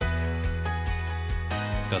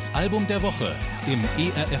Das Album der Woche im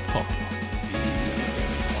ERF Pop.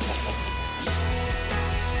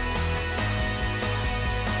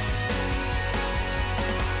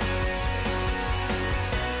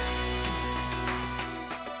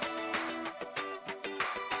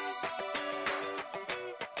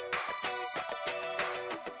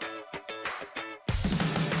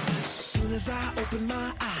 As I open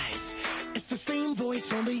my eyes, it's the same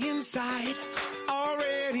voice on the inside,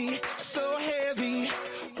 already so heavy,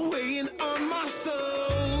 weighing on my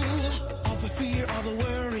soul. All the fear, all the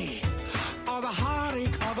worry, all the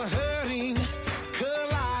heartache, all the hurting,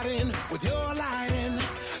 colliding with your lighting,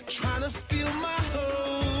 trying to steal my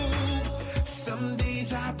hope. Some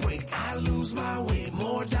days I break, I lose my way,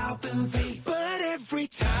 more doubt than faith, but every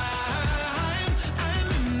time I'm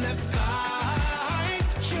in that fight,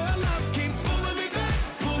 your love keeps pulling me back,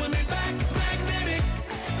 it's magnetic.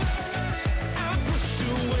 I pushed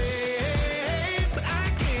away, but I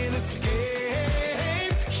can't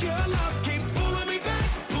escape. Your love keeps pulling me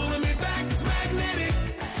back, it's magnetic.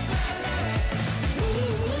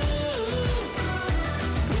 Ooh,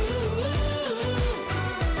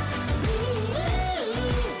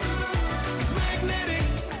 it's magnetic.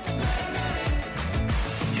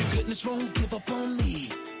 Your goodness won't give up on me.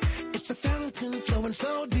 It's a fountain flowing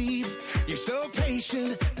so deep. You're so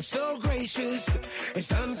patient and so gracious.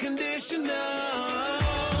 It's unconditional.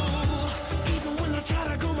 Even when I try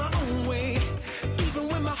to go my own way, even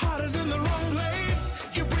when my heart is in the wrong place,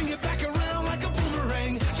 you bring it back around like a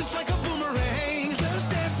boomerang, just like a boomerang.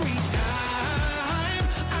 'Cause every time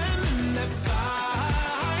I'm in that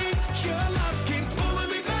fight, your love keeps pulling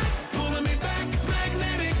me back, it's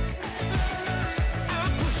magnetic. I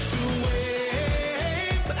pushed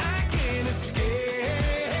away, but I can't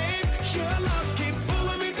escape. Your love keeps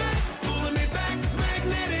pulling me back, it's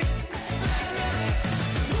magnetic.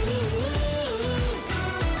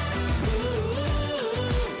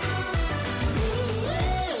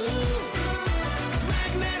 It's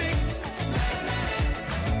magnetic.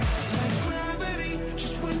 Like gravity,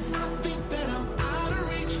 just when I think that I'm out of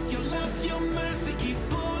reach, your love, your mercy keep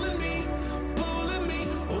pulling me.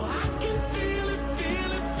 Oh, I can feel it.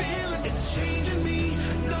 It's changing me.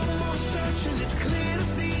 No more searching, it's clear to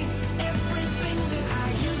see. Everything that I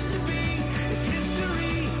used to be is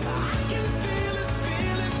history. I can feel it.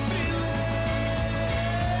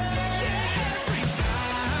 Yeah, every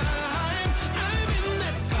time I'm in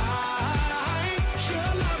that fight, your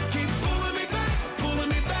love keeps pulling me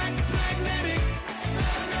back, it's magnetic.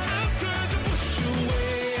 I've tried to push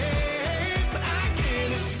away, but I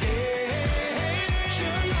can't escape.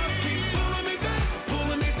 Your love keeps pulling me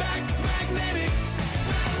back, it's magnetic.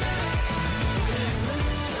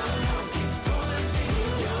 Your love keeps pulling me.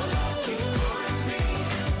 Your love keeps pulling me.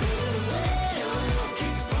 Your love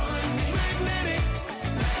keeps pulling me. It's magnetic.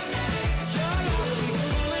 Your love keeps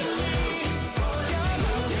pulling me.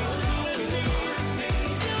 Your love keeps pulling me.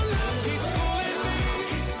 Your love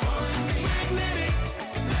keeps pulling me. It's magnetic.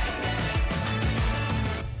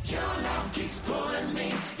 Your love keeps pulling me.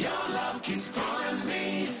 Your love keeps pulling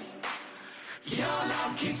me. Your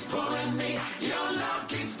love keeps pulling me. Your love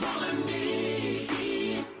keeps pulling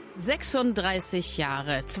me. 36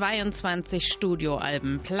 Jahre, 22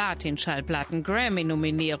 Studioalben, Platin-Schallplatten,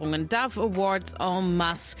 Grammy-Nominierungen, Dove Awards en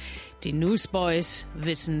masse. Die Newsboys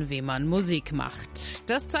wissen, wie man Musik macht.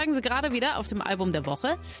 Das zeigen sie gerade wieder auf dem Album der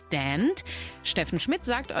Woche, Stand. Steffen Schmidt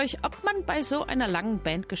sagt euch, ob man bei so einer langen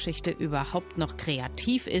Bandgeschichte überhaupt noch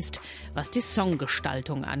kreativ ist, was die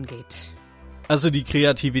Songgestaltung angeht. Also die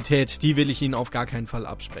Kreativität, die will ich Ihnen auf gar keinen Fall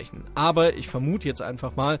absprechen. Aber ich vermute jetzt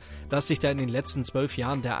einfach mal, dass sich da in den letzten 12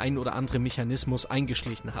 Jahren der ein oder andere Mechanismus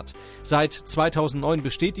eingeschlichen hat. Seit 2009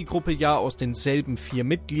 besteht die Gruppe ja aus denselben 4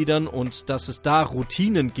 Mitgliedern und dass es da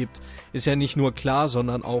Routinen gibt, ist ja nicht nur klar,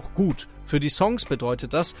 sondern auch gut. Für die Songs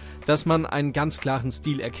bedeutet das, dass man einen ganz klaren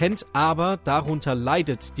Stil erkennt, aber darunter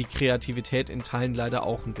leidet die Kreativität in Teilen leider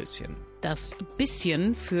auch ein bisschen. Das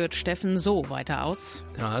bisschen führt Steffen so weiter aus.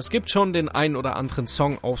 Ja, es gibt schon den ein oder anderen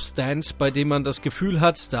Song auf Stand, bei dem man das Gefühl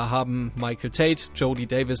hat, da haben Michael Tait, Jody,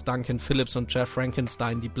 Duncan, Phillips und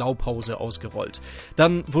Frankenstein die Blaupause ausgerollt.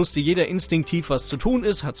 Dann wusste jeder instinktiv, was zu tun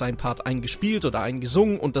ist, hat seinen Part eingespielt oder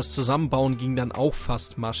eingesungen und das Zusammenbauen ging dann auch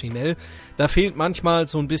fast maschinell. Da fehlt manchmal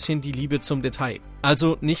so ein bisschen die Liebe zum Detail.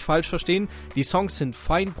 Also nicht falsch verstehen, die Songs sind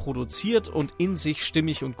fein produziert und in sich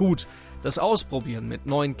stimmig und gut. Das Ausprobieren mit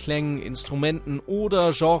neuen Klängen, Instrumenten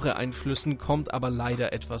oder Genre-Einflüssen kommt aber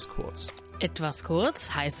leider etwas kurz. Etwas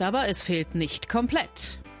kurz heißt aber, es fehlt nicht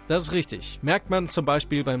komplett. Das ist richtig. Merkt man zum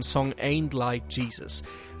Beispiel beim Song Ain't Like Jesus.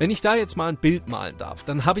 Wenn ich da jetzt mal ein Bild malen darf,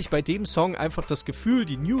 dann habe ich bei dem Song einfach das Gefühl,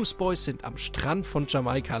 die Newsboys sind am Strand von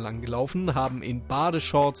Jamaika langgelaufen, haben in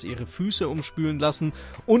Badeshorts ihre Füße umspülen lassen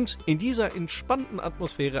und in dieser entspannten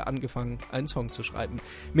Atmosphäre angefangen, einen Song zu schreiben.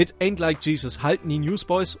 Mit Ain't Like Jesus halten die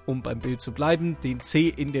Newsboys, um beim Bild zu bleiben, den C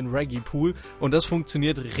in den Reggae-Pool und das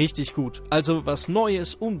funktioniert richtig gut. Also was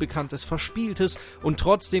Neues, Unbekanntes, Verspieltes und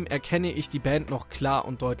trotzdem erkenne ich die Band noch klar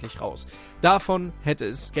und deutlich raus. Davon hätte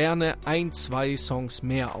es gerne 1-2 Songs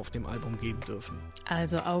mehr auf dem Album geben dürfen.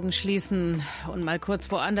 Also Augen schließen und mal kurz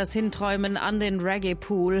woanders hinträumen an den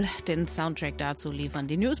Reggae-Pool. Den Soundtrack dazu liefern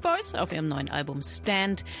die Newsboys auf ihrem neuen Album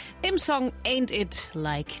Stand im Song Ain't It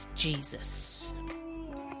Like Jesus.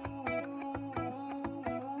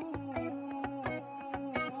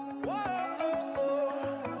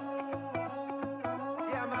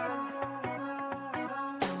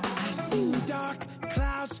 Dark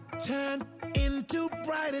clouds turn into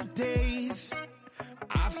brighter days.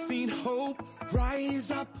 I've seen hope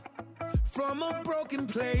rise up from a broken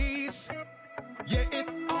place. Yeah, it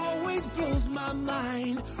always blows my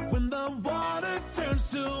mind when the water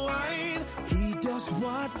turns to wine. He does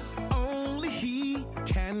what only he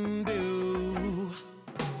can do.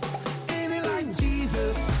 Ain't it like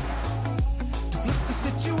Jesus to flip the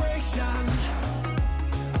situation?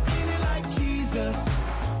 Ain't it like Jesus?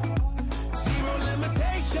 Zero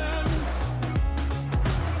limitations.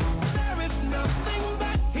 There is nothing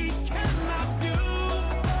that he cannot do.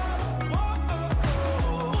 Oh, oh,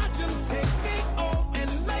 oh. Watch him take the old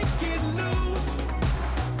and make it new.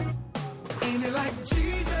 Ain't it like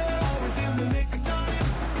Jesus? Always in the nick of time,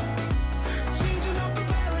 changing up the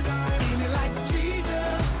paradigm. Ain't it like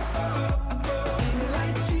Jesus? Ain't it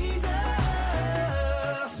like Jesus?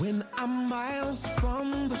 When I'm miles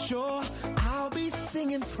from the shore, I'll be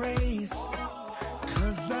singing praise.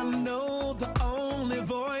 'Cause I know the only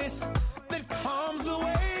voice that calms the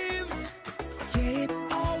waves. Yeah, it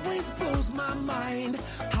always blows my mind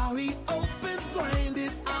how he opens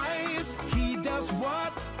blinded eyes. He does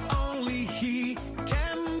what only he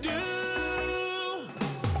can do.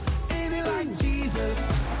 Ain't it like Jesus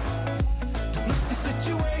to flip the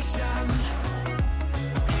situation?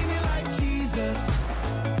 Ain't it like Jesus?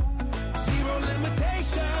 Zero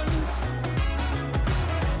limitations.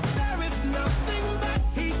 There is nothing that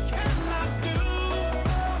he cannot do.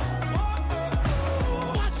 Oh, oh,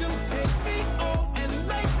 oh. Watch him take the old and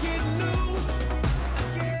make it new.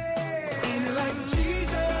 Yeah. Ain't it like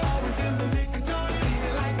Jesus? Always in the nick of time. Ain't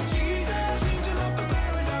it like Jesus? Changing up the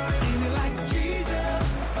paradigm. Ain't it like Jesus?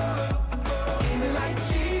 Ain't it like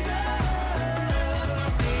Jesus?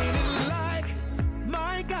 Ain't it like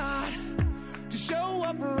my God to show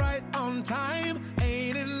up right on time?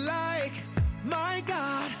 Ain't it like my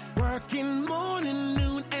God working morning,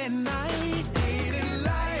 noon, and night? Ain't it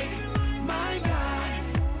like my God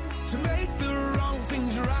to make the wrong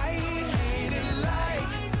things right? Ain't it like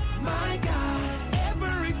my God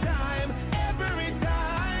every time, every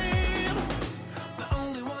time? The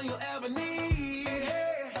only one you'll ever need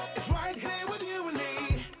is right here with you and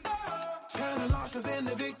me, turning losses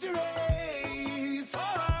into victories.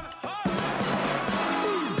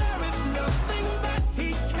 There is nothing that he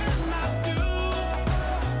cannot do.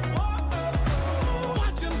 Oh, oh, oh.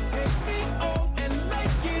 Watch him take the old and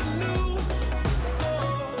make it new.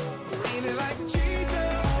 Oh, ain't it like Jesus?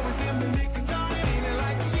 Always in the nick of time. Ain't it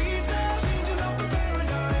like Jesus? Changing up the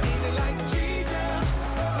paradigm. Ain't it like Jesus?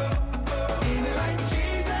 Ain't it like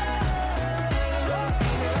Jesus?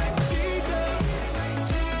 Ain't it like Jesus?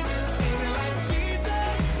 Ain't it like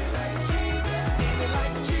Jesus? Ain't it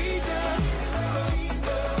like Jesus?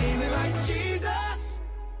 Ain't it like Jesus?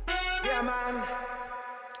 Yeah, man.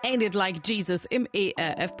 Ain't It Like Jesus im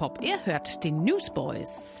ERF Pop. Ihr hört die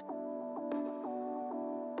Newsboys.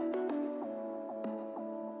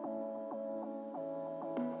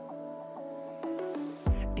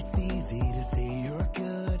 It's easy to say you're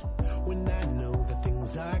good when I know that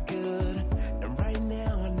things are good. And right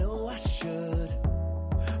now I know I should,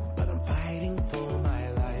 but I'm fighting for my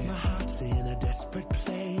life. My heart's in a desperate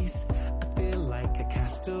place. I feel like a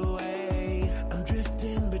castaway. I'm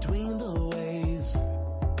drifting between the waves.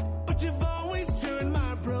 But you've always turned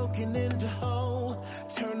my broken into whole,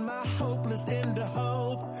 turned my hopeless into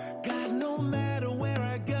hope. God, no matter where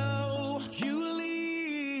I go, you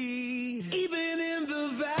lead. Even in the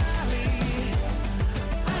valley,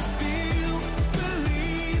 I still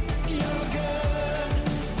believe you're good.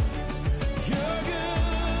 You're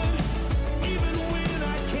good. Even when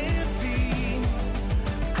I can't see,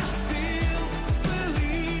 I still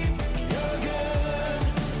believe you're good.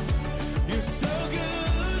 You're so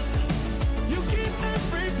good. You keep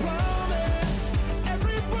every promise.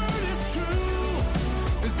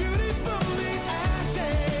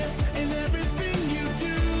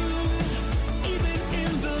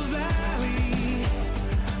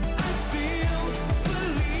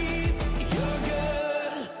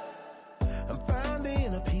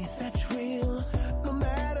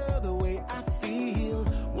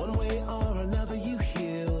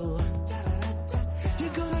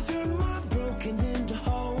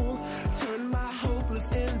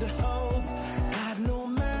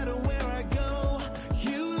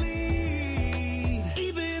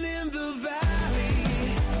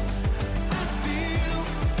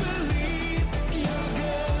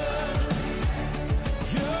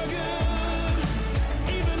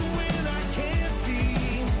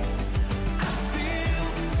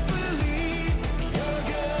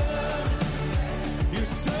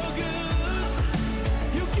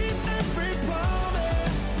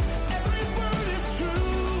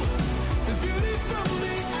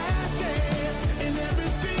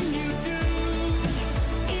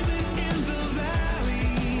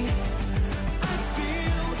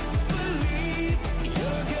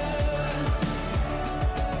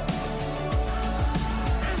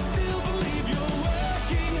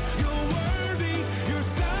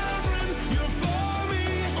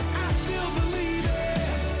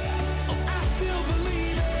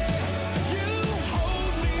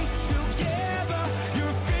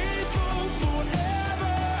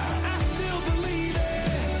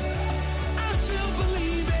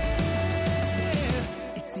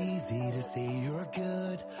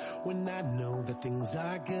 good when I know that things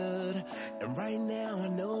are good. And right now I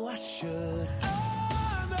know I should.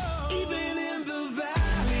 Oh, no. Even in the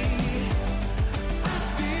valley, I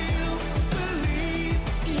still believe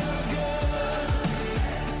you're good.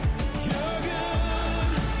 You're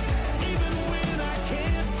good. Even when I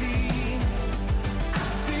can't see, I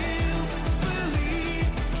still believe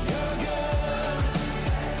you're good.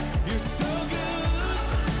 You're so good.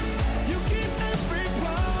 You keep every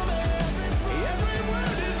promise. Every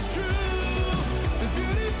word is true. There's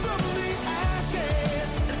beauty from the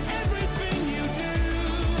ashes and everything you do.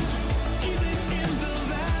 Even in the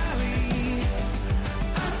valley,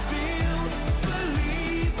 I still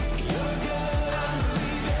believe you're good. I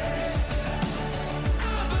believe it.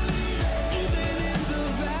 Even in the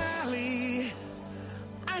valley,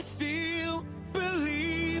 I still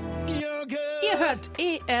believe you're good. Ihr hört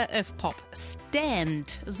ERF Pop.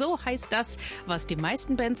 Stand. So heißt das, was die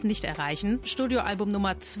meisten Bands nicht erreichen. Studioalbum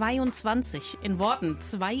Nummer 22. In Worten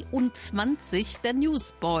 22 der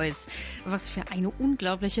Newsboys. Was für eine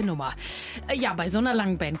unglaubliche Nummer. Ja, bei so einer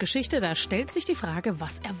langen Bandgeschichte, da stellt sich die Frage,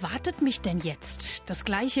 was erwartet mich denn jetzt? Das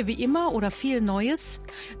Gleiche wie immer oder viel Neues?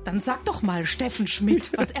 Dann sag doch mal, Steffen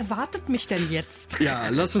Schmidt, was erwartet mich denn jetzt? Ja,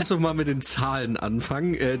 lass uns doch mal mit den Zahlen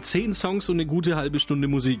anfangen. 10 Songs und eine gute halbe Stunde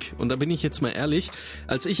Musik. Und da bin ich jetzt mal ehrlich,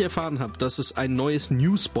 als ich erfahren habe, dass es ein neues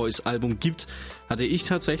Newsboys-Album gibt, hatte ich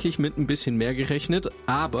tatsächlich mit ein bisschen mehr gerechnet,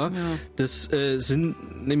 aber das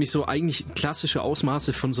sind nämlich so eigentlich klassische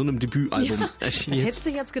Ausmaße von so einem Debütalbum. Ja, hättest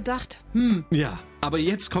du jetzt gedacht, Ja, aber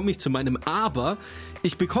jetzt komme ich zu meinem Aber.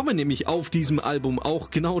 Ich bekomme nämlich auf diesem Album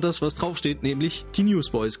auch genau das, was draufsteht, nämlich die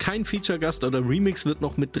Newsboys. Kein Feature-Gast oder Remix wird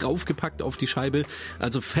noch mit draufgepackt auf die Scheibe.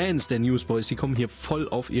 Also Fans der Newsboys, die kommen hier voll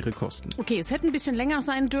auf ihre Kosten. Okay, es hätte ein bisschen länger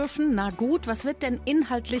sein dürfen. Na gut, was wird denn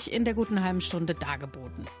inhaltlich in der guten halben Stunde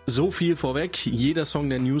dargeboten? So viel vorweg. Jeder Song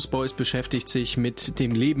der Newsboys beschäftigt sich mit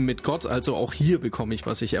dem Leben mit Gott. Also auch hier bekomme ich,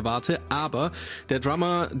 was ich erwarte. Aber der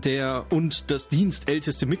Drummer und das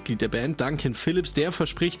dienstälteste Mitglied der Band, Duncan Phillips, der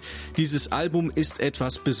verspricht, dieses Album ist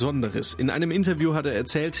etwas Besonderes. In einem Interview hat er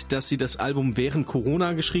erzählt, dass sie das Album während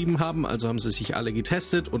Corona geschrieben haben. Also haben sie sich alle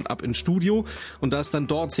getestet und ab ins Studio. Und da es dann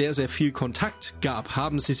dort sehr, sehr viel Kontakt gab,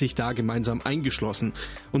 haben sie sich da gemeinsam eingeschlossen.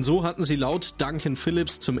 Und so hatten sie laut Duncan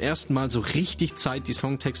Phillips zum ersten Mal so richtig Zeit, die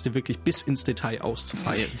Songtexte wirklich bis ins Detail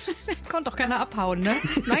auszufeilen. Konnte doch keiner abhauen, ne?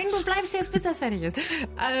 Nein, du bleibst jetzt, bis das fertig ist.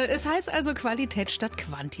 Es heißt also Qualität statt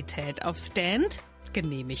Quantität. Auf Stand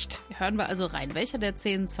genehmigt. Hören wir also rein. Welcher der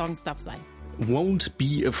 10 Songs darf sein? Won't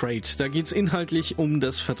Be Afraid. Da geht's inhaltlich um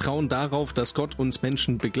das Vertrauen darauf, dass Gott uns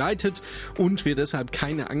Menschen begleitet und wir deshalb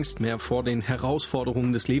keine Angst mehr vor den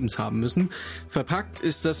Herausforderungen des Lebens haben müssen. Verpackt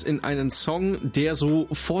ist das in einen Song, der so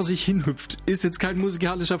vor sich hin hüpft. Ist jetzt kein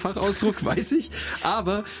musikalischer Fachausdruck, weiß ich,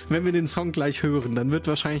 aber wenn wir den Song gleich hören, dann wird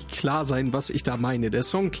wahrscheinlich klar sein, was ich da meine. Der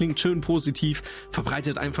Song klingt schön positiv,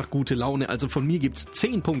 verbreitet einfach gute Laune, also von mir gibt's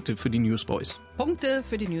 10 Punkte für die Newsboys. Punkte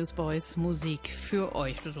für die Newsboys, Musik für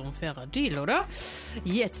euch. Das ist so ein fairer Deal, oder?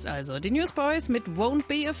 Jetzt also die Newsboys mit Won't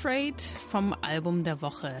Be Afraid vom Album der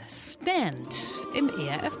Woche Stand im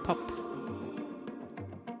ERF Pop.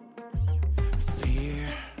 Fear,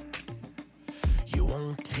 you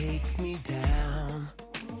won't take me down.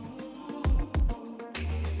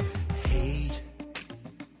 Hate,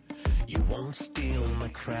 you won't steal my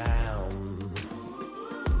crown.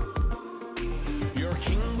 You're a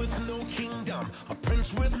king with no kingdom, a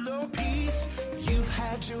prince with no peace. You've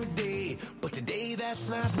had your day, but today that's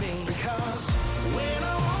not me. Because when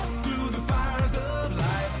I walk through the fires of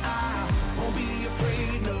life, I won't be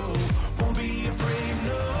afraid, no, won't be afraid,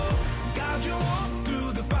 no. God, you'll walk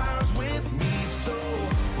through the fires with me, so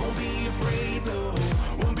won't be afraid, no,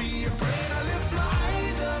 won't be afraid. I lift my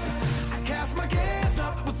eyes up, I cast my gaze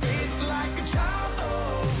up with faith like a child.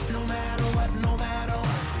 Oh, no matter what, no matter what.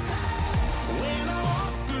 When I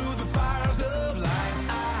walk through the fires of life,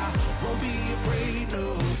 I won't be afraid,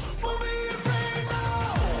 no, won't be afraid, no.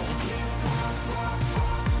 So keep walk, walk,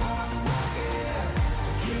 walk, walk, walking.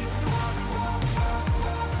 So keep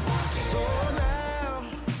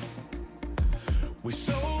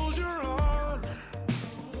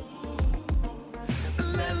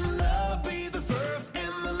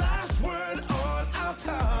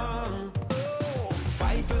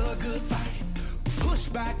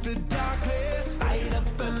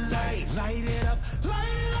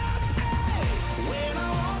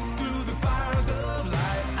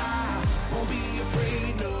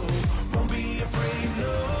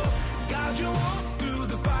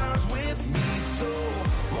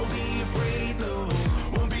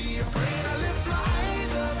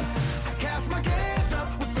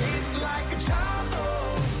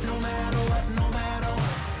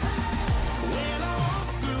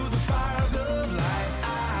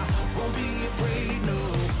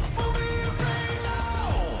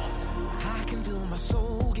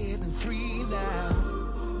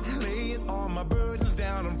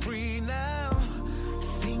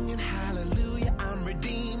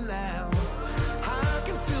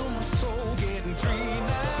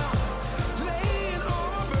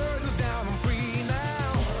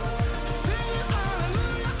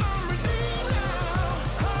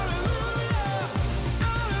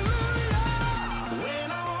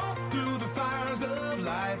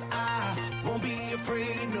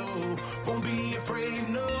won't be afraid,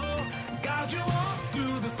 no. God, you walk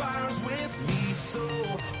through the fires with me, so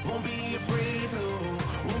won't be afraid, no,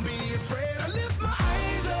 won't be afraid. I lift my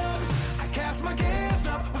eyes up, I cast my gaze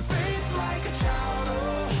up with faith like a child,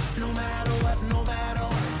 oh, no matter what, no matter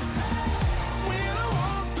what. When I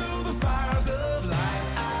walk through the fires of life,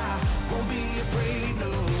 I won't be afraid,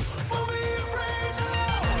 no, won't be afraid, no.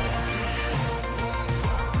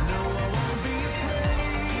 No, I won't be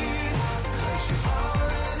afraid, 'cause you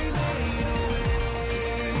already made a way.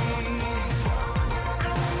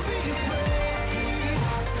 I won't be afraid,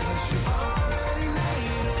 'cause you already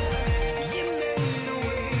made a way. You made a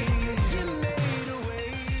way, you made a way.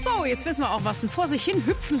 So, jetzt wissen wir auch, was ein vor sich hin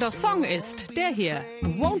hüpfender Song ist. Der hier,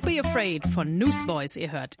 Won't Be Afraid von Newsboys.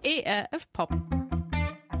 Ihr hört ERF Pop.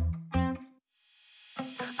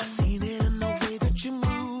 I've seen it in the way that you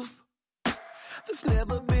move. There's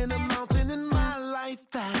never been a mountain in my life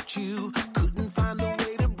that you couldn't find a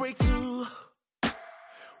way to break through.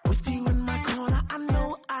 With you in my corner, I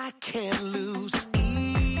know I can't lose.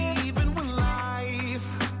 Even when life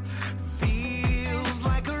feels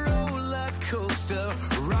like a roller coaster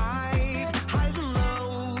ride, highs and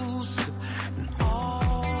lows, and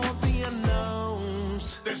all the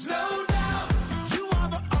unknowns. There's no doubt you are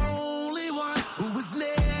the only one who has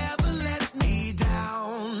never let me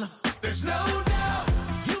down. There's no doubt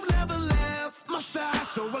you've never left my side,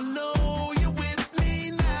 so I know you're with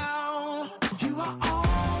me now. You are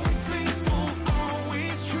always faithful,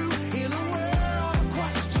 always true, in a world of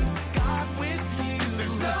questions, God with you.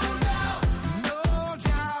 There's no doubt, no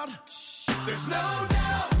doubt. There's no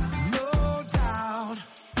doubt, no doubt.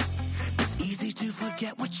 It's easy to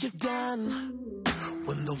forget what you've done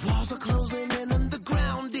when the walls are closing in and the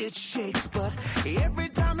ground it shakes. But every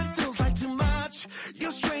time it feels like too much,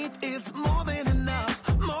 your strength is more than enough,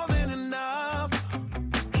 more than enough.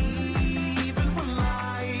 Even when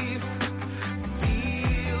life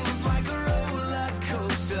feels like a roller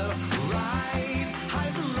coaster ride,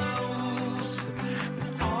 highs and lows,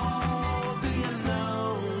 and all the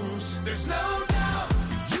unknowns. There's no doubt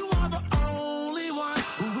you are the only one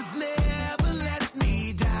who has never let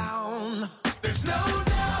me down. There's no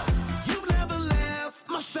doubt you've never left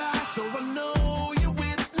my side, so I know you're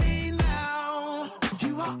with me now.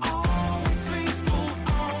 You are always faithful,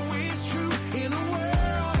 always true, in a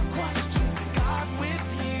world of questions, God with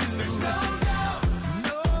you. There's no doubt,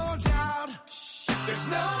 no doubt. There's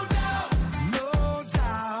no doubt, no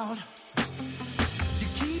doubt. You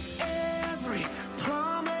keep every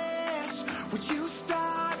promise. What you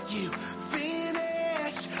start, you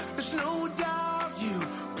finish. There's no doubt you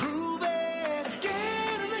prove it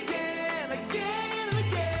again and again, again and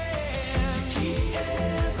again. You keep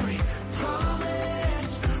every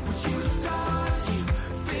promise. What you start, you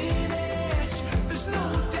finish. There's no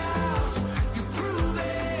doubt you prove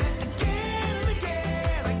it again and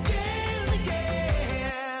again, again and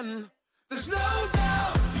again. There's no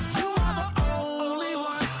doubt you are the only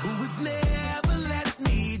one who has never let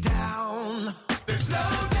me down. There's no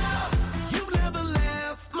doubt you've never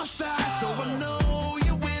left my side, so I know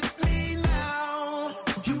you're with me now.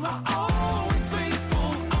 You are always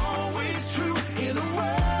faithful, always true, in a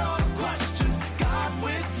world of questions, God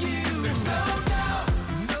with you. There's no doubt,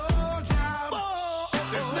 no doubt.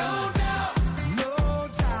 There's no doubt, no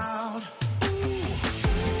doubt. Ooh,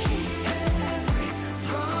 you keep every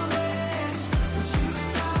promise. What you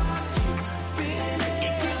start, you finish.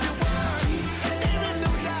 It gives you word. There is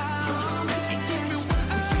no doubt. It gives you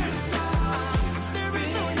what you start. There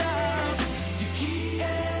is no doubt. You keep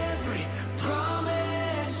every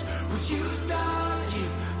promise. What you start, you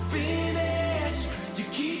finish. You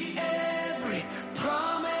keep every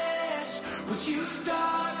promise. What you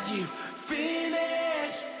start, you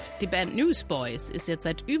finish. Die Band Newsboys ist jetzt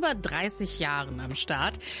seit über 30 Jahren am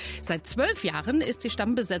Start. Seit 12 Jahren ist die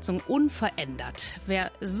Stammbesetzung unverändert.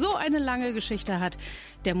 Wer so eine lange Geschichte hat,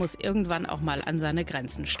 der muss irgendwann auch mal an seine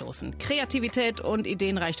Grenzen stoßen. Kreativität und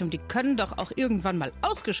Ideenreichtum, die können doch auch irgendwann mal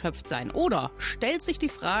ausgeschöpft sein. Oder stellt sich die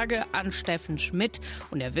Frage an Steffen Schmidt,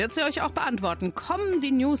 und er wird sie euch auch beantworten: Kommen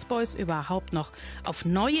die Newsboys überhaupt noch auf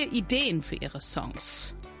neue Ideen für ihre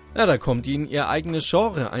Songs? Ja, da kommt ihnen ihr eigenes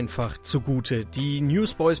Genre einfach zugute. Die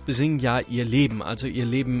Newsboys besingen ja ihr Leben, also ihr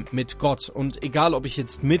Leben mit Gott. Und egal, ob ich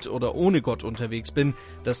jetzt mit oder ohne Gott unterwegs bin,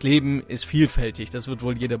 das Leben ist vielfältig, das wird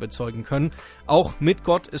wohl jeder bezeugen können. Auch mit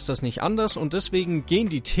Gott ist das nicht anders, und deswegen gehen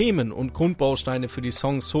die Themen und Grundbausteine für die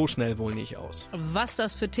Songs so schnell wohl nicht aus. Was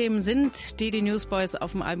das für Themen sind, die die Newsboys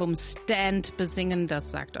auf dem Album Stand besingen,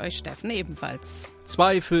 das sagt euch Steffen ebenfalls.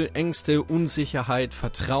 Zweifel, Ängste, Unsicherheit,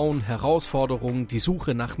 Vertrauen, Herausforderungen, die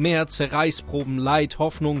Suche nach mehr, Zerreißproben, Leid,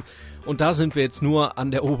 Hoffnung. Und da sind wir jetzt nur an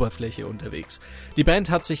der Oberfläche unterwegs. Die Band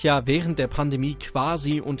hat sich ja während der Pandemie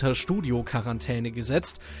quasi unter Studio-Quarantäne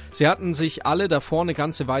gesetzt. Sie hatten sich alle davor eine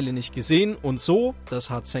ganze Weile nicht gesehen und so, das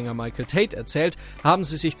hat Sänger Michael Tait erzählt, haben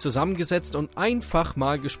sie sich zusammengesetzt und einfach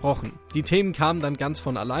mal gesprochen. Die Themen kamen dann ganz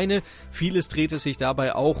von alleine. Vieles drehte sich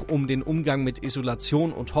dabei auch um den Umgang mit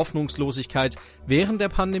Isolation und Hoffnungslosigkeit während der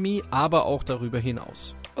Pandemie, aber auch darüber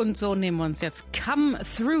hinaus. Und so nehmen wir uns jetzt Come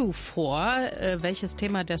Through vor. Welches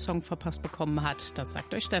Thema der Song verpasst bekommen hat, das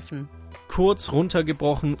sagt euch Steffen. Kurz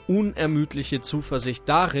runtergebrochen, unermüdliche Zuversicht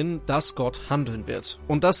darin, dass Gott handeln wird.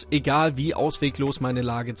 Und das egal, wie ausweglos meine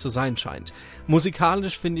Lage zu sein scheint.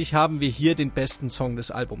 Musikalisch, finde ich, haben wir hier den besten Song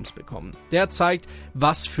des Albums bekommen. Der zeigt,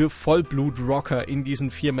 was für Vollblut-Rocker in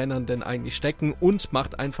diesen 4 Männern denn eigentlich stecken und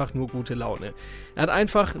macht einfach nur gute Laune. Er hat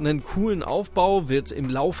einfach einen coolen Aufbau, wird im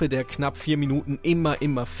Laufe der knapp 4 Minuten immer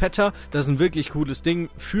fetter. Das ist ein wirklich cooles Ding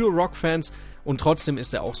für Rockfans. Und trotzdem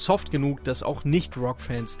ist er auch soft genug, dass auch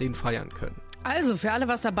Nicht-Rock-Fans den feiern können. Also für alle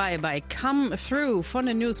was dabei bei Come Through von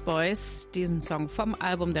den Newsboys. Diesen Song vom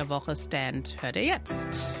Album der Woche Stand hört ihr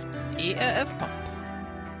jetzt. ERF Pop.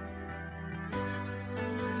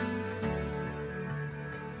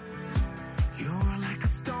 You're like a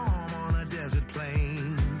storm on a desert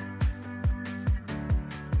plain.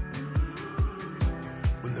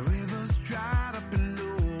 When the river's dried up and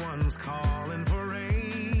no one's calling for rain.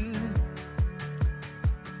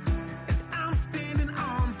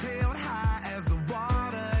 Held high as the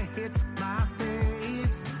water hits my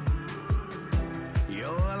face.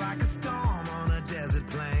 You're like a storm on a desert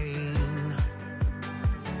plain.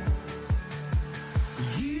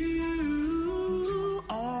 You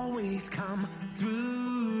always come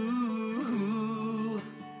through.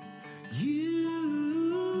 You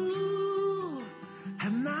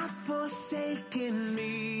have not forsaken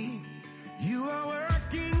me. You are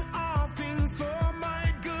working all things for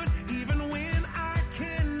my good, even when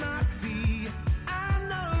cannot see. I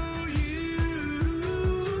know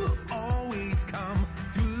you always come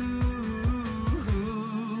through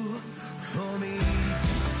for me.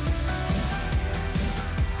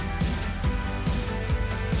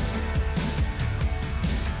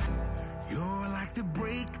 You're like the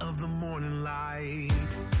break of the morning light.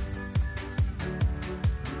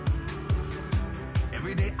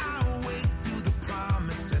 Every day I wake to the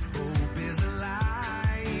promise that hope is alive.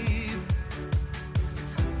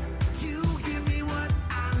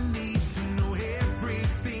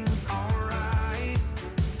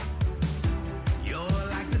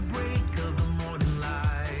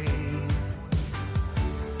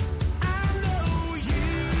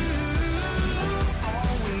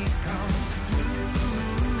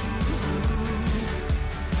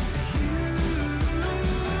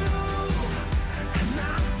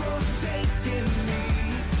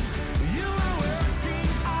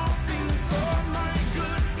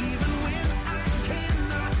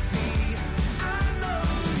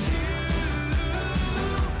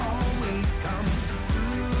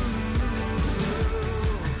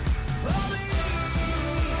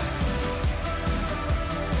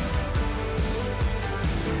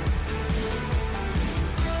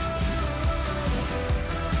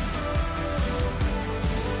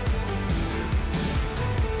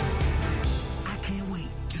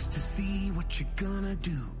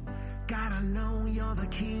 Gotta know you're the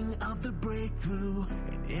king of the breakthrough.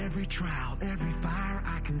 In every trial, every fire,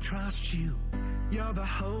 I can trust you. You're the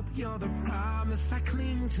hope, you're the promise I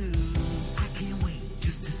cling to. I can't wait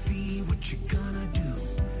just to see what you're gonna do.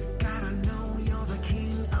 Gotta know you're the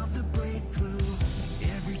king of the breakthrough.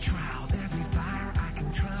 Every trial, every fire, I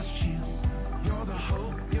can trust you. You're the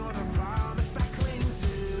hope, you're the promise I cling to.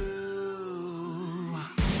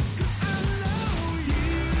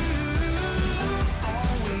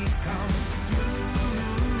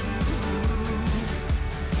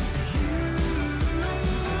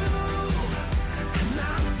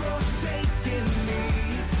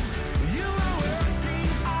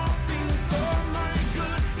 For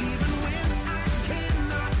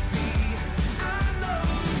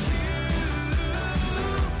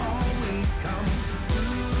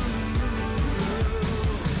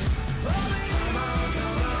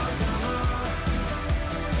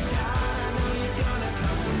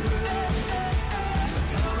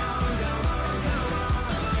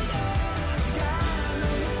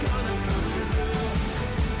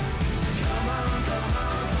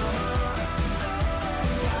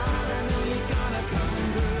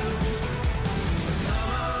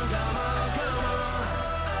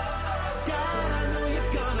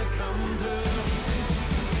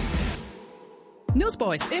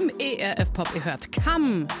Newsboys im ERF Pop. Ihr hört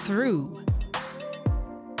Come Through.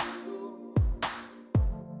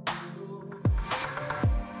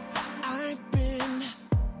 I've been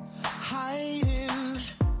hiding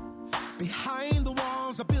behind the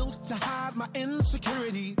walls I built to hide my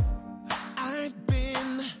insecurity. I've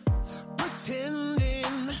been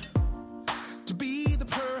pretending to be the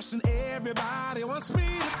person everybody wants me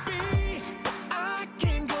to be. I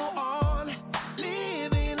can't go on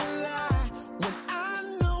living a lie when I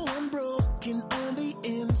know I'm broken on the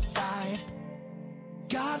inside.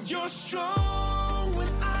 God, you're strong when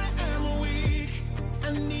I am weak.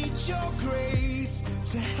 I need your grace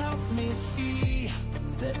to help me see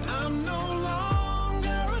that I'm no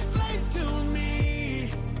longer a slave to me.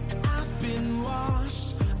 I've been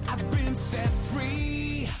washed, I've been set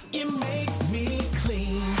free. You make me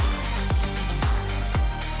clean.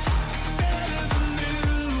 Better than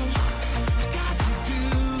new. God, you do.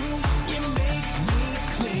 You make me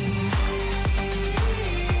clean.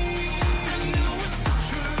 I know it's the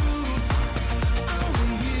truth. Only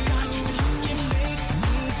you. God, you do. You make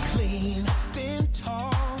me clean. Stand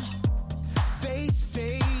tall. They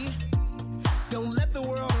say, don't let the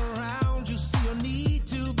world around you see your need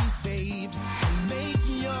to be saved. And make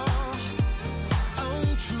your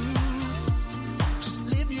own truth. Just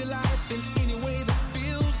live your life in any way that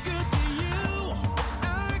feels good to you.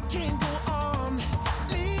 I can't go on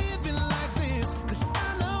living like this, 'cause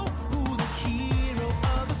I know who the hero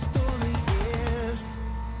of the story is.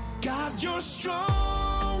 God, you're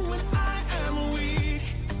strong when I am weak.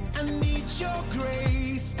 I need your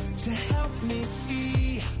grace to help me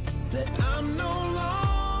see that I'm no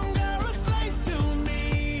longer a slave to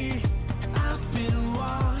me. I've been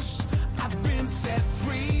washed, I've been set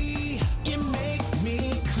free. You make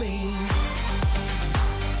me clean.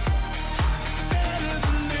 Better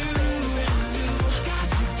than new. God,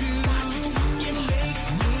 you do. You make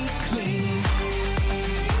me clean.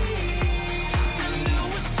 I know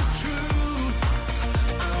it's the truth.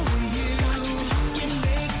 Only you. You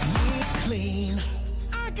make me clean.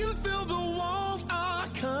 I can feel the walls are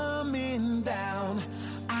coming down.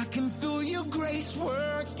 I can feel your grace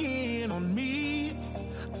working on me.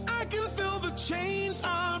 I can feel the chains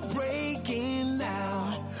are breaking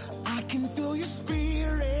now. I can feel your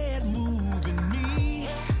spirit moving me.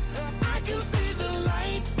 I can see the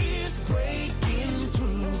light is breaking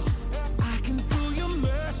through. I can feel your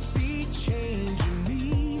mercy changing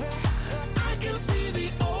me. I can see the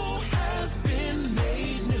old has been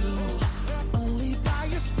made new. Only by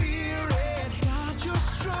your spirit. God, you're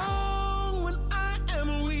strong when I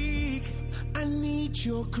am weak. I need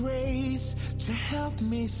your grace to help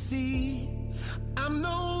me see I'm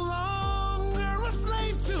no longer a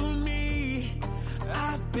slave to me.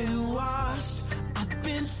 I've been washed, I've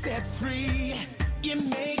been set free. You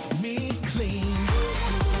make me clean.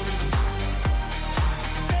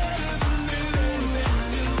 Better than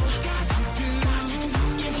new. God, you do.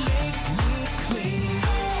 You make me clean.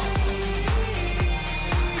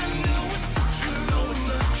 I know it's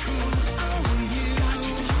the truth. Only you. God,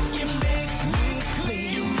 you do. You make me clean.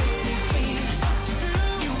 You make me clean.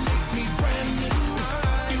 You make me brand new.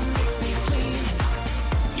 You make me clean.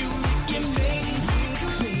 You make me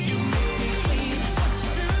clean. You make me clean.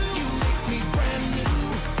 You make me brand new.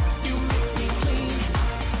 You make me clean.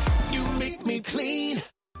 You make me clean.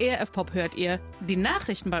 ERF Pop hört ihr. Die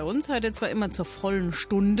Nachrichten bei uns hört ihr zwar immer zur vollen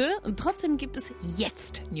Stunde, und trotzdem gibt es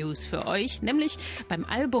jetzt News für euch, nämlich beim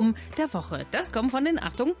Album der Woche. Das kommt von den,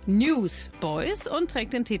 Achtung, Newsboys und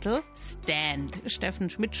trägt den Titel Stand. Steffen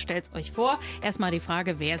Schmidt stellt's euch vor. Erstmal die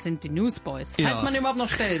Frage, wer sind die Newsboys? Falls man überhaupt noch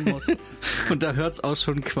stellen muss. Und da hört's auch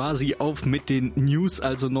schon quasi auf mit den News,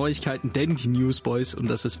 also Neuigkeiten, denn die Newsboys, und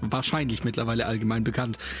das ist wahrscheinlich mittlerweile allgemein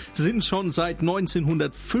bekannt, sind schon seit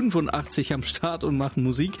 1985 am Start und machen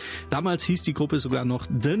Musik. Damals hieß die Gruppe sogar noch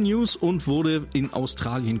The News und wurde in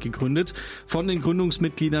Australien gegründet. Von den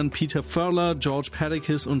Gründungsmitgliedern Peter Furler, George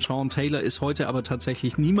Padicus und Sean Taylor ist heute aber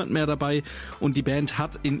tatsächlich niemand mehr dabei, und die Band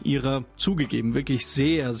hat in ihrer zugegeben wirklich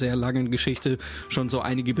sehr, sehr langen Geschichte schon so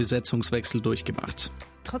einige Besetzungswechsel durchgemacht.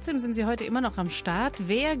 Trotzdem sind sie heute immer noch am Start.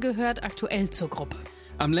 Wer gehört aktuell zur Gruppe?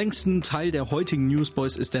 Am längsten Teil der heutigen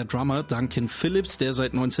Newsboys ist der Drummer Duncan Phillips, der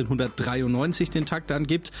seit 1993 den Takt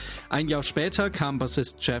angibt. Ein Jahr später kam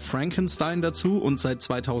Bassist Jeff Frankenstein dazu, und seit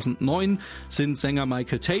 2009 sind Sänger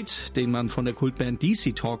Michael Tait, den man von der Kultband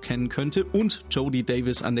DC Talk kennen könnte, und Jody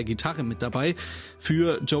Davis an der Gitarre mit dabei.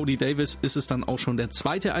 Für Jody Davis ist es dann auch schon der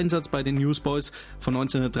zweite Einsatz bei den Newsboys. Von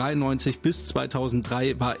 1993 bis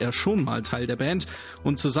 2003 war er schon mal Teil der Band,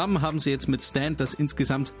 und zusammen haben sie jetzt mit Stand das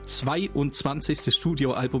insgesamt 22. Studio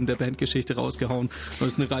Studioalbum der Bandgeschichte rausgehauen. Das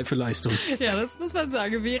ist eine reife Leistung. Ja, das muss man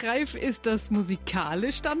sagen. Wie reif ist das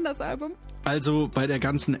musikalisch dann, das Album? Also bei der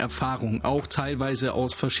ganzen Erfahrung, auch teilweise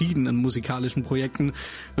aus verschiedenen musikalischen Projekten,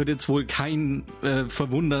 wird jetzt wohl kein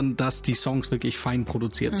verwundern, dass die Songs wirklich fein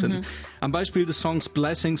produziert sind. Am Beispiel des Songs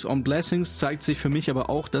Blessings on Blessings zeigt sich für mich aber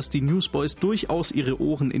auch, dass die Newsboys durchaus ihre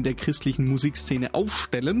Ohren in der christlichen Musikszene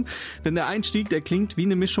aufstellen, denn der Einstieg, der klingt wie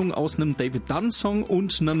eine Mischung aus einem David Dunn-Song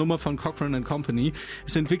und einer Nummer von Cochran & Company.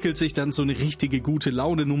 Es entwickelt sich dann so eine richtige gute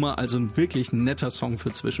Laune-Nummer, also ein wirklich netter Song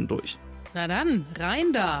für zwischendurch. Na dann,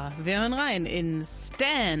 rein da. Wir hören rein in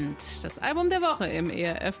Stand, das Album der Woche im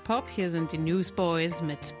ERF Pop. Hier sind die Newsboys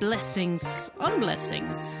mit Blessings on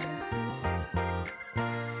Blessings.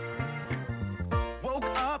 Woke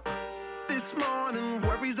up this morning,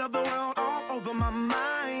 worries of the world all over my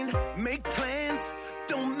mind. Make plans,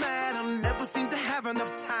 don't matter, never seem to have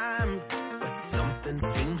enough time. But something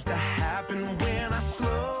seems to happen when I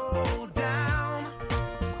slow down.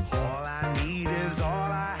 All I need is all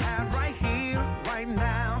I have right here, right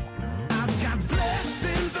now. I've got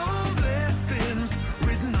blessings on blessings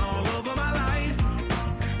written all over my life.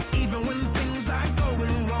 Even when things are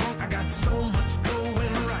going wrong, I got so much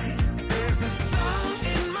going right. There's a song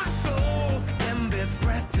in my soul and there's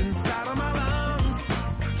breath inside of my lungs.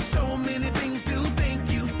 So many things to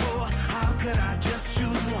thank you for. How could I just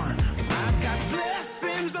choose one? I've got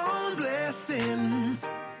blessings on blessings.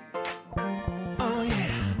 Oh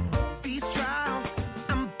yeah. These trials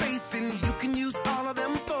I'm facing, you can use all of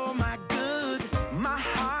them for my good. My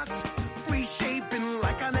heart's reshaping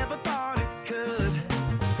like I never thought it could.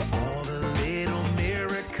 For all the little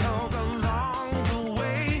miracles along the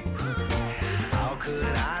way, how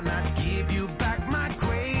could I not give you back my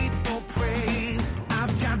grateful praise?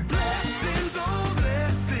 I've got blessings on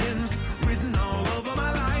blessings written all over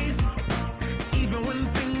my life. Even when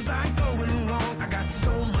things are going wrong, I got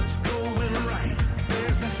so much going right.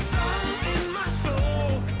 There's a song in my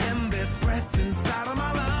soul and there's breath inside of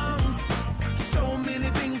my lungs. So many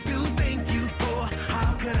things to thank you for.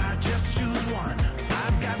 How could I just choose one?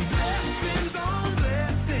 I've got blessings on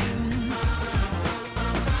blessings.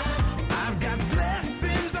 I've got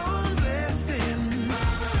blessings on blessings.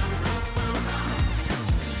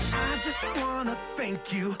 I just wanna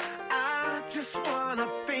thank you. I just wanna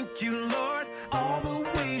thank you, Lord. All the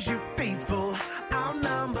ways you're faithful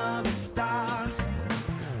outnumber the stars.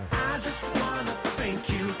 I just wanna thank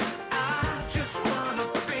you. I just wanna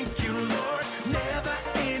thank you, Lord. Never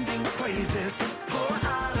ending praises pour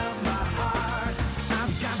out of my heart.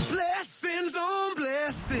 I've got blessings on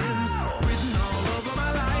blessings written all over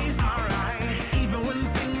my life. Alright. Even when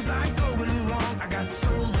things are going wrong, I got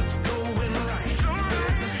so much going right.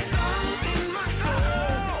 There's a song in my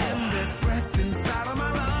soul and there's breath inside of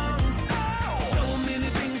my lungs. So many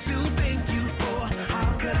things to thank you for. How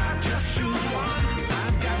could I just choose one?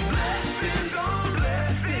 I've got blessings on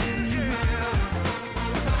blessings.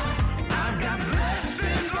 I've got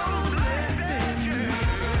blessings on blessings.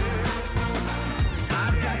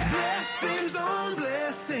 I've got blessings on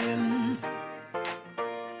blessings.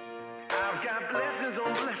 I've got blessings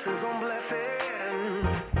on blessings on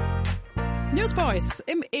blessings. Newsboys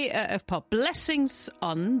im ERF Pop. Blessings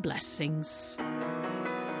on Blessings.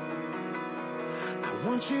 I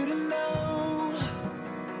want you to know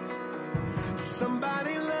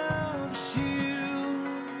somebody loves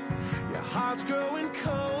you. Your heart's growing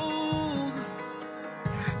cold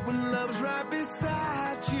when love's right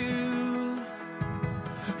beside you.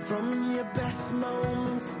 From your best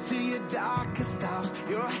moments to your darkest hours,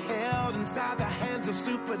 you're held inside the hands of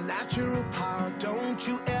supernatural power. Don't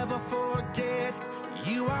you ever forget,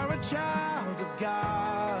 you are a child of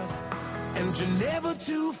God. And you're never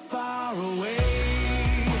too far away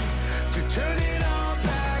to turn it all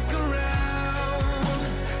back around.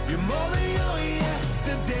 You're more than your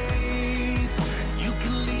yesterdays. You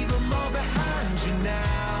can leave them all behind you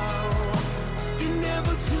now. You're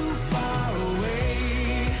never too far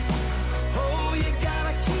away. Oh, you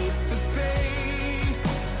gotta keep the faith.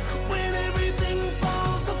 When everything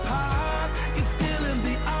falls apart, you're still in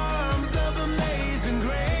the arms of amazing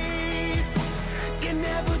grace. You're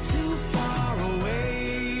never too far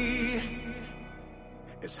away.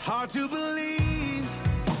 It's hard to believe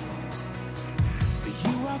that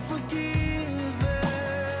you are forgiven,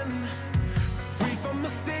 free from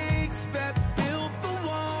mistakes that built the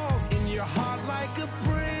walls in your heart like a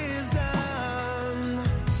prison.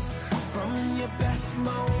 From your best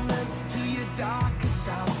moments to your darkest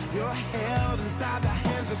hours, you're held inside the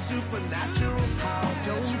hands of supernatural power.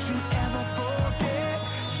 Don't you ever forget,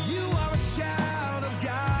 you are a child of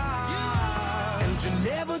God. And you're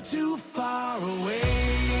never too far away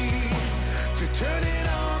to turn it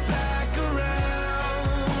all back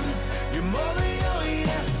around. You're more than your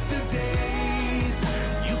yesterdays.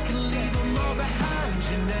 You can leave them all behind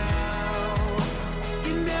you now.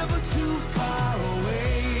 You're never too far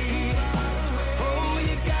away. Oh,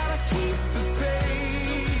 you gotta keep the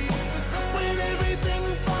faith. When everything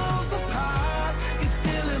falls apart, you're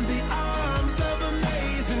still in the arms of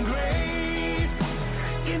amazing grace.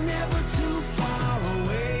 You're never too far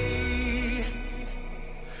away.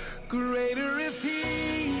 Greater is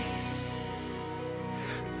He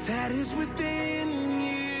that is within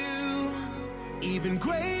you, even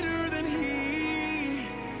greater than He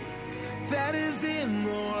that is in the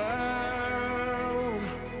world.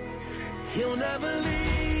 He'll never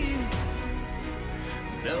leave,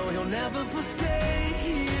 no, He'll never forsake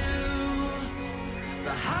you.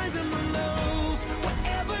 The highs and the lows,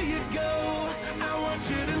 wherever you go, I want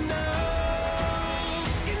you to know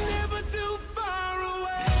you're never too far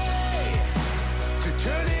away to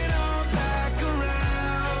turn it all back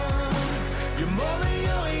around. You're more than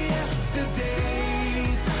your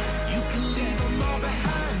yesterdays. You can leave them all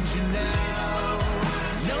behind you now.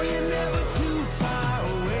 No, you're never too far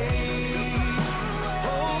away.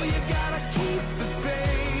 Oh, you gotta keep the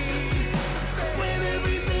faith. When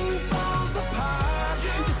everything falls apart,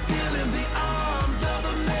 you're still in the arms of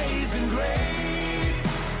amazing grace.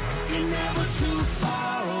 You're never too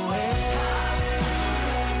far away.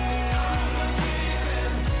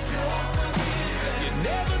 You're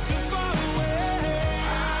never too far away.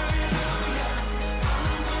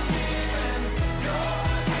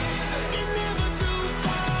 You're never too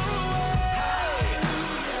far away.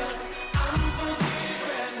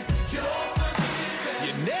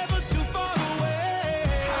 You're never too far away.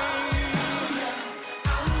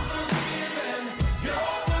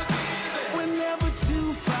 We're never too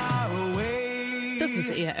far away. Das ist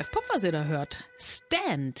ERF Pop, was ihr da hört.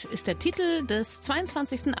 Stand ist der Titel des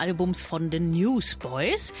 22. Albums von den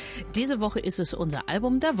Newsboys. Diese Woche ist es unser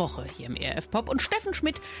Album der Woche hier im ERF Pop und Steffen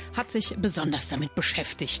Schmidt hat sich besonders damit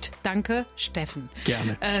beschäftigt. Danke, Steffen.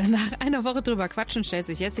 Gerne. Nach einer Woche drüber quatschen stellt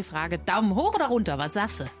sich jetzt die Frage, Daumen hoch oder runter, was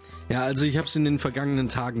sagst du? Ja, also ich habe es in den vergangenen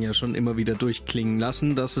Tagen ja schon immer wieder durchklingen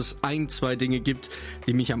lassen, dass es zwei Dinge gibt,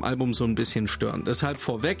 die mich am Album so ein bisschen stören. Deshalb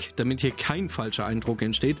vorweg, damit hier kein falscher Eindruck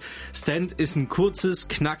entsteht, Stand ist ein kurzes,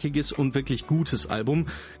 knackiges und wirklich gutes Album.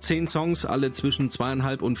 10 Songs, alle zwischen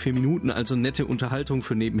 2,5 und 4 Minuten, also nette Unterhaltung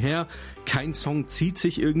für nebenher. Kein Song zieht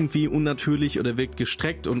sich irgendwie unnatürlich oder wirkt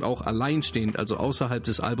gestreckt und auch alleinstehend, also außerhalb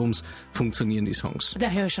des Albums funktionieren die Songs. Da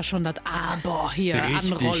höre ich ja schon das Aber hier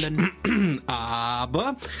anrollen.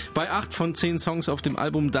 Aber bei 8 von 10 Songs auf dem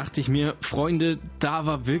Album dachte ich mir, Freunde, da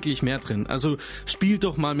war wirklich mehr drin. Also spielt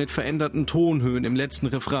doch mal mit veränderten Tonhöhen im letzten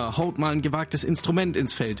Refrain, haut mal ein gewagtes Instrument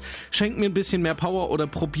ins Feld, schenkt mir ein bisschen mehr Power oder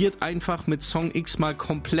probiert einfach mit Song X mal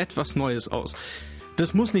komplett was Neues aus.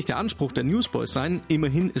 Das muss nicht der Anspruch der Newsboys sein.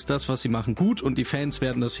 Immerhin ist das, was sie machen, gut und die Fans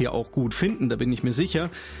werden das hier auch gut finden, da bin ich mir sicher.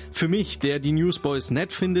 Für mich, der die Newsboys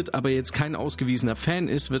nett findet, aber jetzt kein ausgewiesener Fan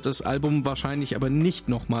ist, wird das Album wahrscheinlich aber nicht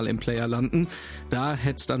nochmal im Player landen. Da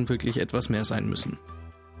hätte es dann wirklich etwas mehr sein müssen.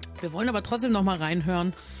 Wir wollen aber trotzdem noch mal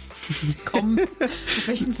reinhören. Komm,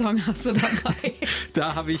 welchen Song hast du dabei?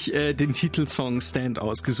 Da habe ich den Titelsong Stand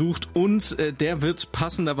ausgesucht und der wird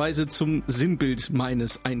passenderweise zum Sinnbild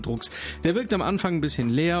meines Eindrucks. Der wirkt am Anfang ein bisschen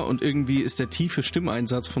leer und irgendwie ist der tiefe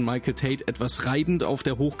Stimmeinsatz von Michael Tait etwas reibend auf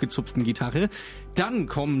der hochgezupften Gitarre. Dann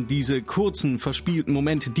kommen diese kurzen, verspielten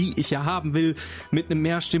Momente, die ich ja haben will, mit einem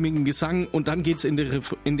mehrstimmigen Gesang und dann geht's in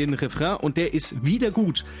den Refrain und der ist wieder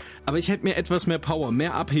gut. Aber ich hätte mir etwas mehr Power,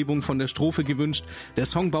 mehr Abhebung von der Strophe gewünscht. Der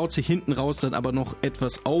Song baut sich hinten raus dann aber noch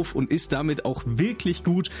etwas auf und ist damit auch wirklich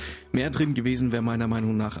gut. Mehr drin gewesen wäre meiner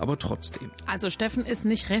Meinung nach aber trotzdem. Also Steffen ist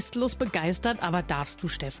nicht restlos begeistert, aber darfst du,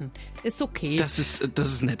 Steffen. Ist okay. Das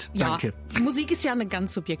ist nett, ja, danke. Musik ist ja eine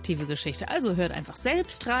ganz subjektive Geschichte, also hört einfach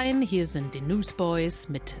selbst rein. Hier sind die Newsboys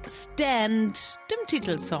mit Stand, dem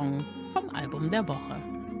Titelsong vom Album der Woche.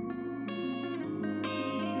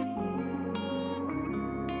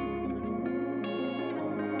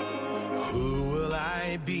 Who will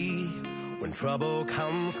I be when trouble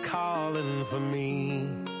comes calling for me?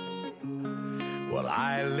 Will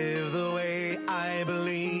I live the way I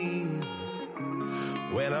believe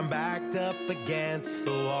when I'm backed up against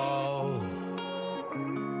the wall?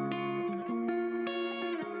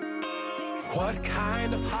 What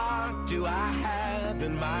kind of heart do I have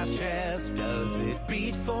in my chest? Does it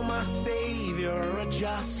beat for my Savior or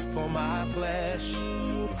just for my flesh?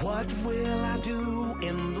 What will I do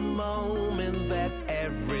in the moment that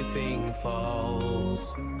everything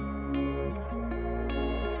falls?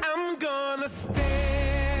 I'm gonna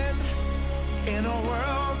stand in a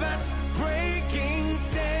world that's breaking.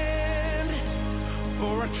 Stand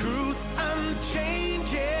truth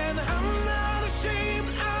unchanging. I'm not ashamed,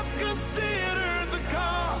 I've considered the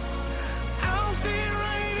cost. I'll stay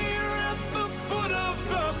right here at the foot of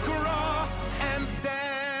the cross and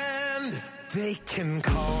stand. They can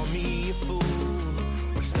call me a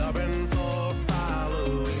fool or stubborn for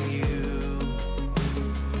following you,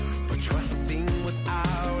 for trusting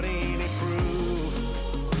without any proof,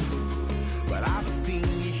 but I've seen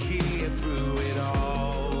you here through it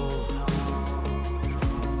all.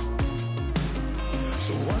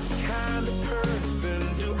 So what kind of person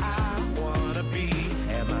do I want to be?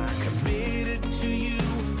 Am I committed to you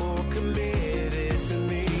or committed to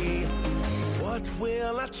me? What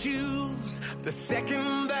will I choose the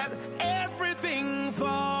second that everything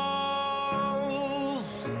falls?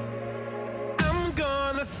 I'm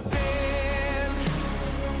gonna stand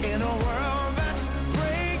in a world that's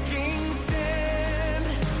breaking, stand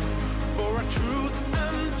for a truth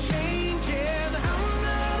unchanging. I'm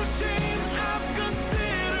not ashamed, I've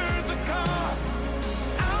considered the cost.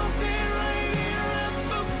 I'll stay right here at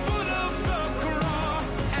the foot of the cross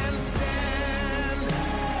and stand.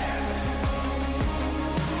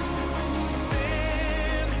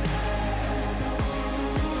 Stand.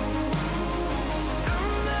 I'm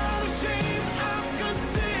not ashamed, I've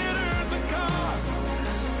considered the cost.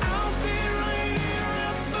 I'll stay right here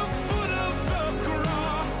at the foot of the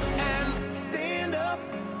cross and stand up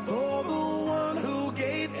for the one who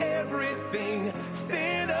gave everything.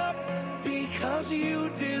 Stand up because you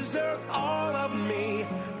deserve all of me.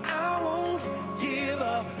 I won't give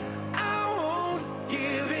up, I won't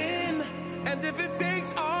give in. And if it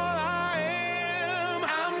takes all I am,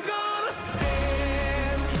 I'm gonna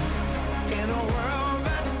stand in a world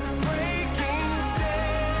that's breaking,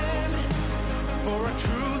 stand for a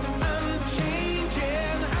truth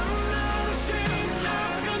unchanging. I'm not ashamed,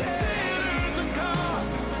 I've considered the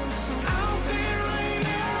cost. I'll stay right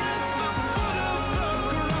here at the foot of the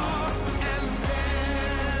cross and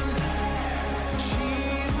stand.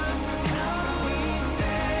 Jesus, help me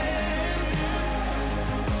stand.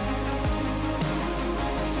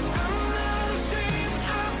 I'm not ashamed,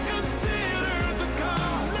 I've considered the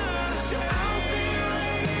cost. I'll stay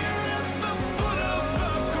right here at the foot of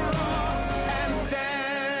the cross and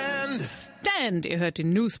stand. Stand, ihr hört die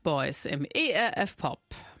Newsboys im ERF Pop.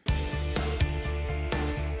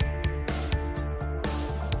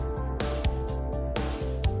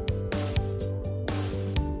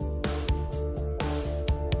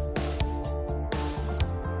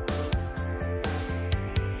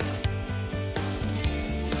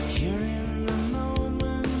 You're in the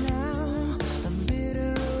moment now, a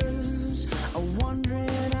bitter ruse, a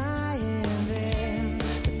wandering I am there.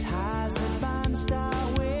 The ties that bind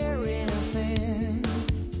start wearing thin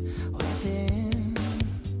within.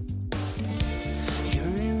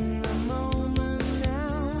 You're in the moment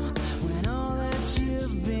now, when all that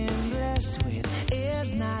you've been blessed with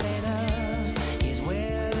is not enough. Is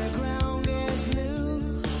where the ground gets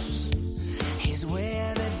loose, is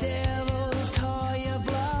where the devils call your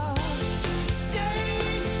bluff.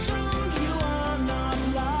 Stay strong, you are not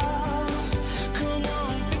lost. Come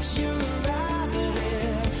on, fix your eyes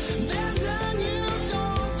ahead. There's a new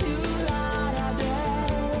dawn to light our day.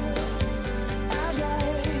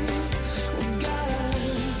 We gotta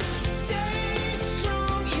stay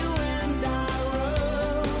strong, you and I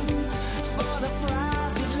run for the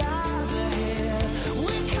prize that lies ahead.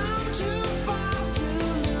 We come too far to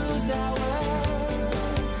lose our way.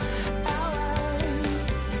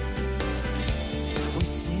 We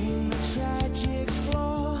sing the tragic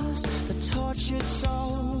flaws, the tortured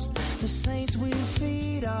souls, the saints we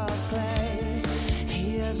feed our clay.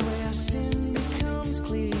 Here's where sin becomes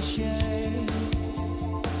cliche.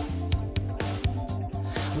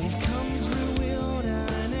 We've come through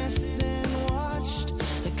wilderness and watched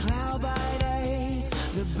the cloud by day,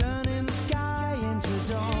 the burning sky into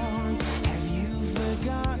dawn. Have you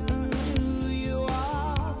forgotten who you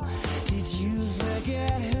are? Did you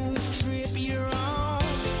forget whose trip you're on?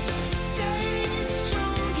 Stay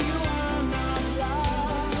strong, you are not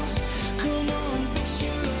lost. Come on, fix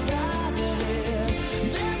your eyes ahead.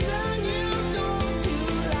 There's a new dawn to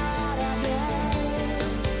light our day.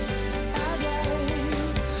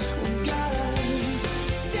 We gotta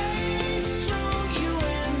stay strong, you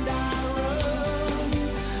and I run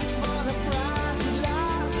for the prize that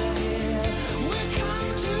lies ahead. We come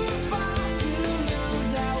too far to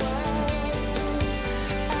lose our way.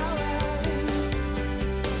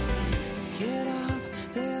 Get up,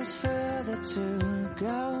 there's further to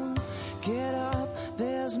go. Get up,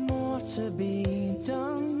 there's more to be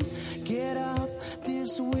done. Get up,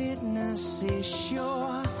 this witness is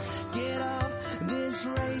sure. Get up, this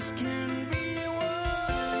race can be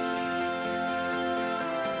won.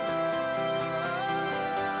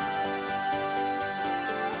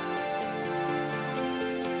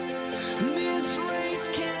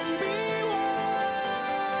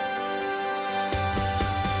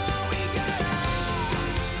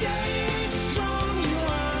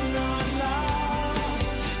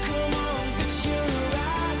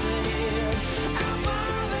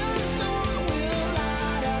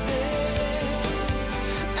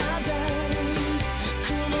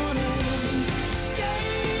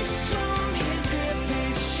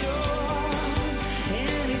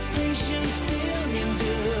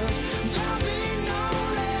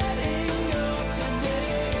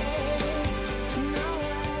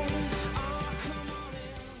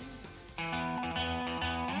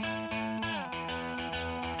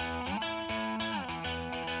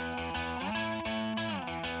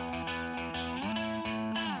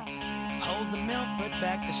 Hold the milk, put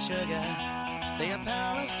back the sugar. They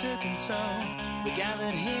appall us to console. We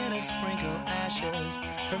gathered here to sprinkle ashes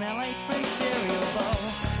from our late friend's cereal bowl.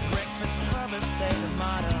 Breakfast clubbers say the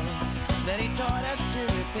motto that he taught us to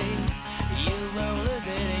repeat. You will lose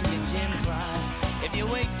it in your gym class if you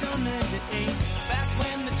wait till noon to eat. Back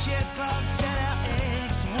when the chess club said our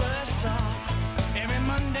eggs were soft, every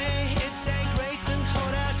Monday it'd say grace and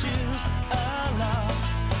hold our Jews aloft.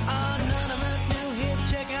 Oh, none of us knew his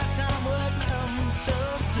checkout time would come so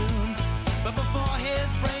soon. But before his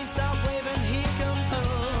brain stopped waving, he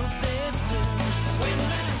composed this tune. When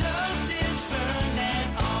the toast is burned and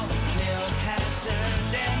all the milk has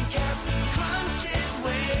turned and Captain Crunch is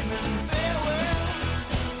waving farewell.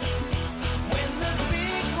 When the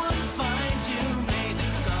big one finds you, may the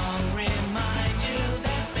song remind you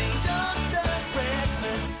that they don't serve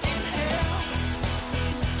breakfast in hell.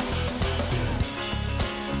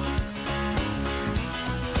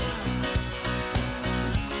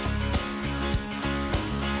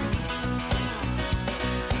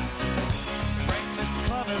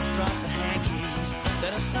 Clubbers dropped the hankies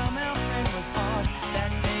that a somehow friend was odd.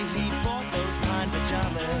 That day he bought those pine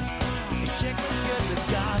pajamas. His chick was good with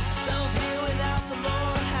God. Those here without the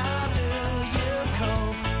Lord, how do you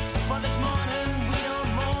cope? For this morning we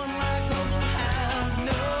don't mourn like those who have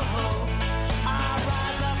no hope. Our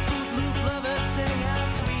rise up, fruit loop lovers sing out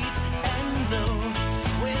sweet and low.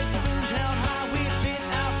 With spoons held high we bit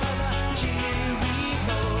our brother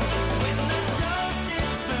Cheerio. When the toast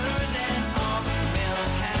is burned and all the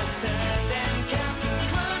milk has turned and Captain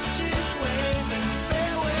Crunch is waving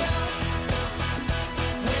farewell.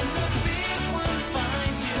 When the big one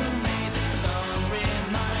finds you, may the song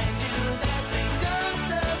remind you that they don't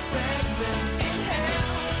serve breakfast in hell.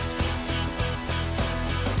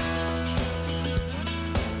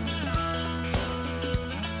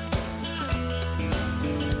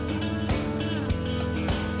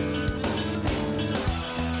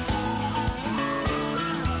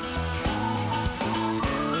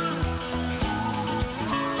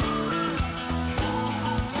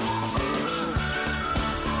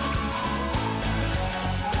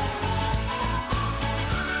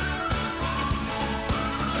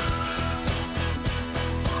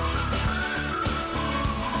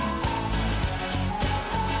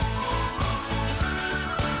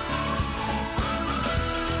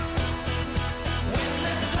 When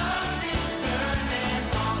the toast is burned and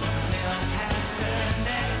all the milk has turned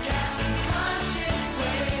and Captain Crunch is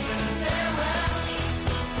waving farewell.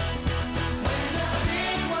 When the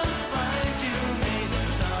big one finds you, may the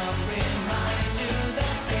song remind you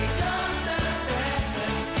that they don't serve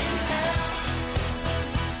breakfast in hell.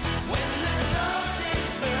 When the toast is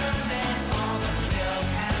burned and all the milk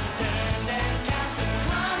has turned and Captain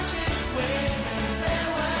Crunch is waving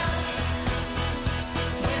farewell.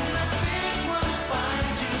 When the big one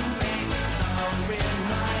finds you, may the song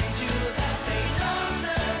remind you that they don't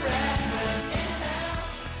serve breakfast in hell.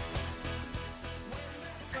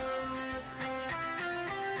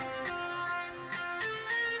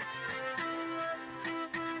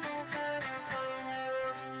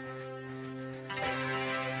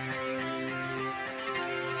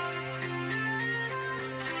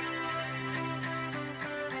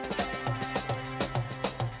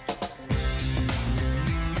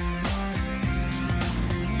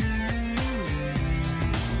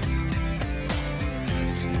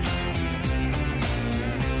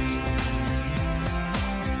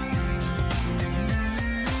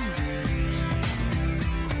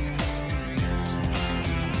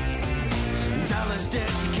 Dollars dead,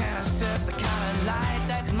 you can't assert the kind of light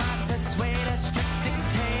that might persuade a strict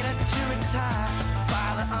dictator to retire.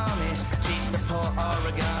 Fire the army, teach the poor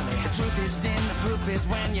origami. The truth is in the proof is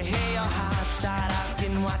when you hear your heart start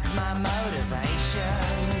asking what's my motivation.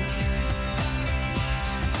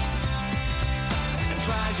 And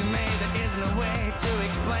try as you may, there isn't a way to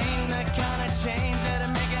explain the kind of change that'd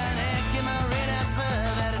make an Eskimo red fur,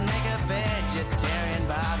 that'd make a vegetarian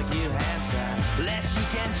barbecue hamster. Less you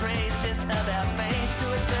can trace this about face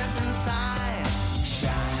to a certain sign.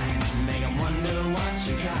 Shine, make 'em wonder what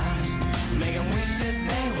you got. Make 'em wish that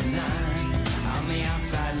they were nine. On the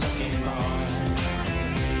outside looking bored.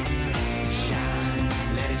 Shine,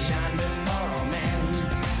 let it shine before all men.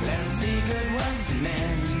 Let 'em see good works in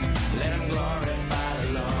men. Let 'em glorify the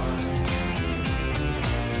Lord.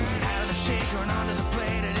 Out of the shaker and onto the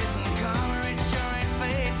plate, it isn't karma, it sure ain't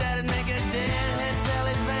fate. That'd make a deadhead sell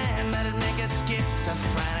his van. That'd make a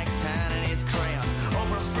schizophrenic turn in his crayon.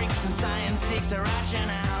 Over freaks and science seeks a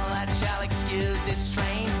rationale that shall excuse his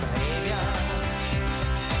strange behavior.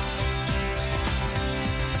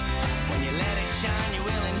 When you let it shine, you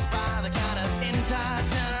will inspire the kind of entire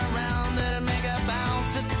turnaround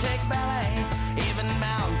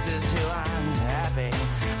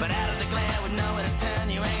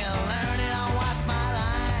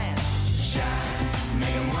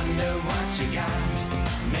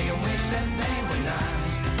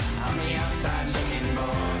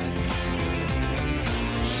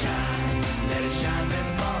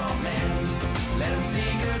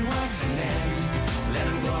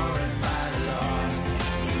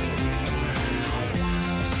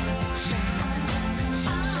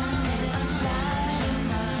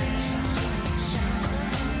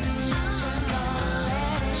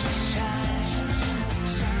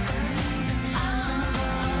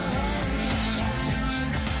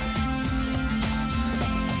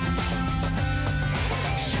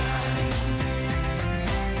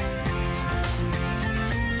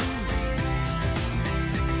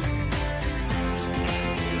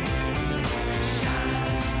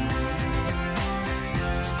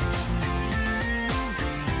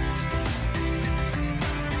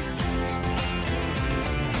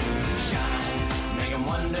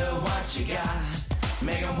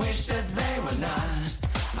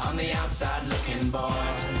outside looking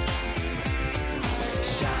boy.